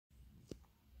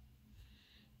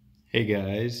Hey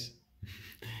guys,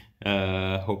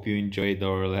 hope you enjoyed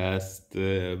our last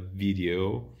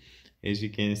video. As you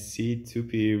can see,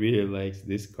 Tupi really likes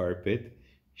this carpet.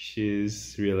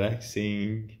 She's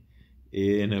relaxing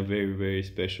in a very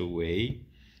special way.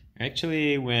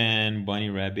 Actually, when bunny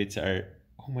rabbits are,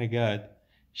 oh my god,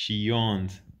 she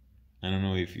yawned. I don't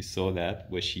know if you saw that,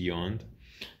 but she yawned.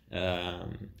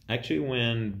 Actually,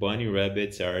 when bunny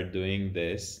rabbits are doing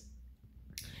this,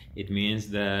 it means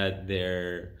that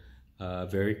they're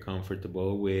very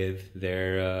comfortable with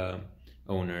their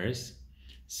owners.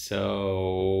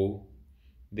 So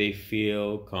they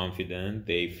feel confident,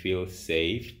 they feel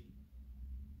safe.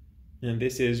 And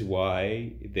this is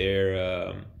why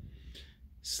they're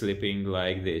sleeping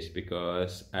like this,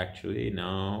 because actually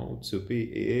now Tsupi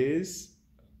is,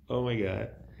 oh my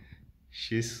god,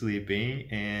 she's sleeping.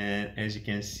 And as you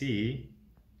can see,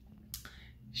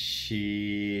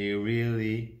 she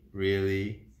really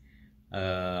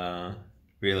uh,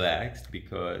 relaxed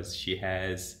because she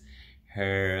has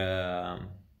her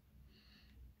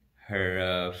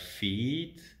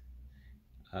feet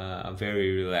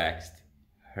very relaxed,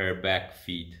 her back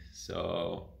feet.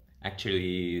 So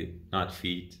actually not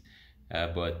feet,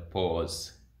 but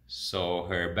paws. So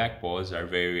her back paws are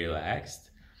very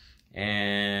relaxed,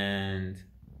 and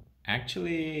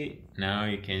actually now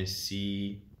you can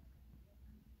see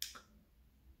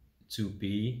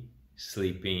Tupi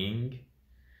sleeping,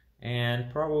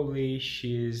 and probably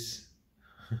she's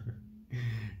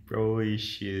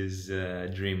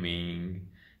dreaming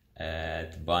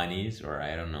at bunnies, or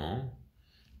I don't know.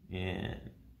 And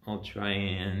I'll try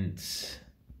and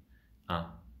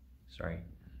ah, sorry,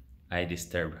 I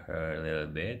disturbed her a little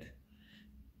bit.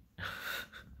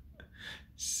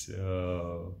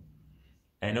 So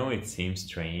I know it seems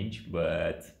strange,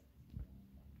 but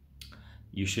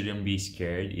you shouldn't be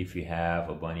scared if you have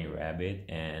a bunny rabbit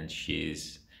and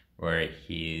she's or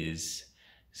he's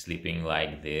sleeping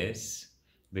like this,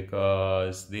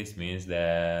 because this means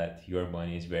that your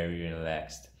bunny is very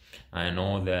relaxed. I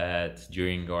know that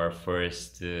during our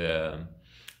first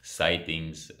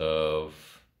sightings of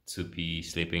Tsupi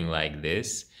sleeping like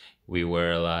this, we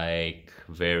were like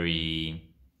very,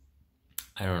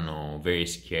 I don't know, very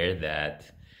scared that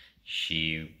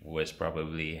she was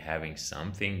probably having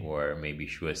something, or maybe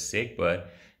she was sick.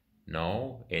 But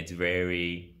no, it's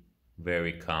very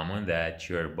common that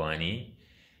your bunny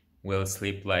will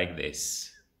sleep like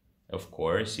this. Of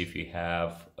course, if you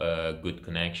have a good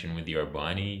connection with your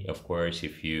bunny, of course,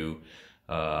 if you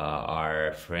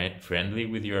are friendly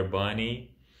with your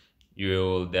bunny,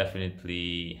 you'll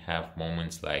definitely have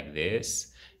moments like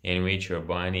this in which your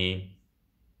bunny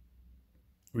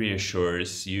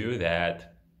reassures you that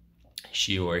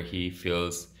she or he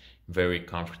feels very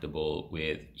comfortable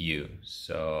with you.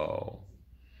 So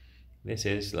this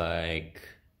is like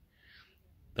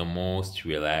the most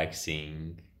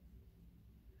relaxing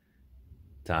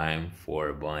time for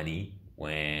a bunny,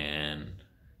 when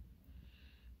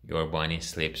your bunny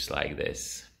sleeps like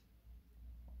this.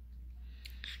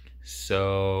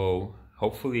 So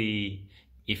hopefully,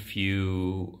 if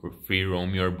you free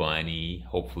roam your bunny,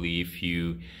 hopefully if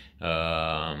you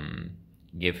um,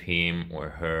 give him or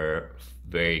her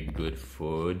very good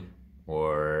food,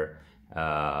 or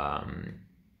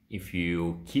if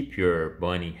you keep your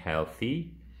bunny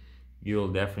healthy,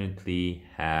 you'll definitely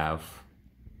have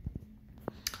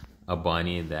a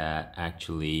bunny that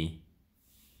actually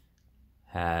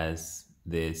has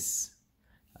this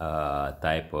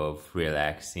type of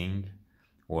relaxing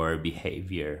or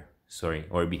behavior.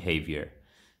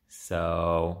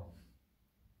 So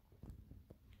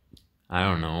I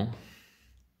don't know,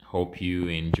 hope you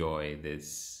enjoy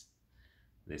this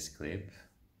clip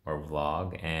or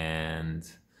vlog, and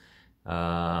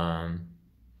um,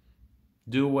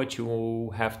 do what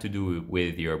you have to do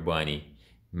with your bunny.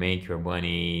 Make your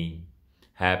bunny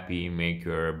happy, make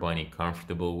your bunny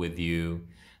comfortable with you,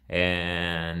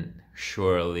 and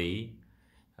surely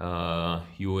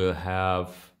you will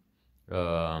have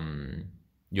um,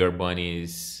 your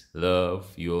bunny's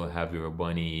love, you will have your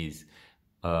bunny's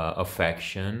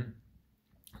affection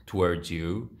towards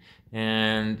you,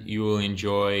 and you will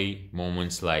enjoy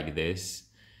moments like this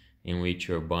in which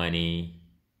your bunny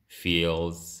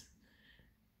feels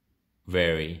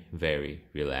very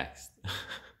relaxed.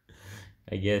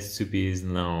 I guess Supi is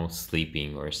now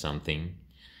sleeping or something,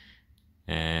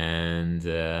 and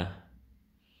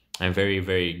I'm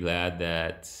very glad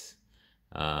that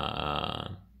uh,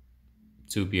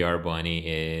 Supi, our bunny,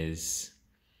 is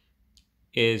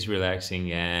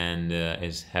relaxing and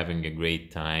is having a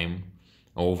great time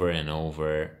over and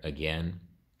over again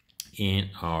in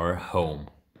our home.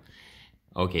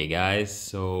 Okay, guys,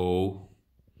 so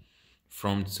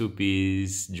from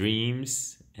Tsupi's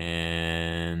dreams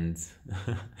and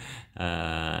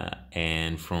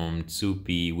and from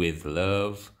Tsupi with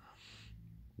love.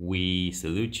 We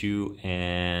salute you,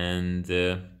 and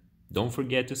don't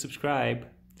forget to subscribe.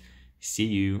 See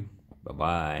you. Bye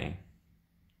bye.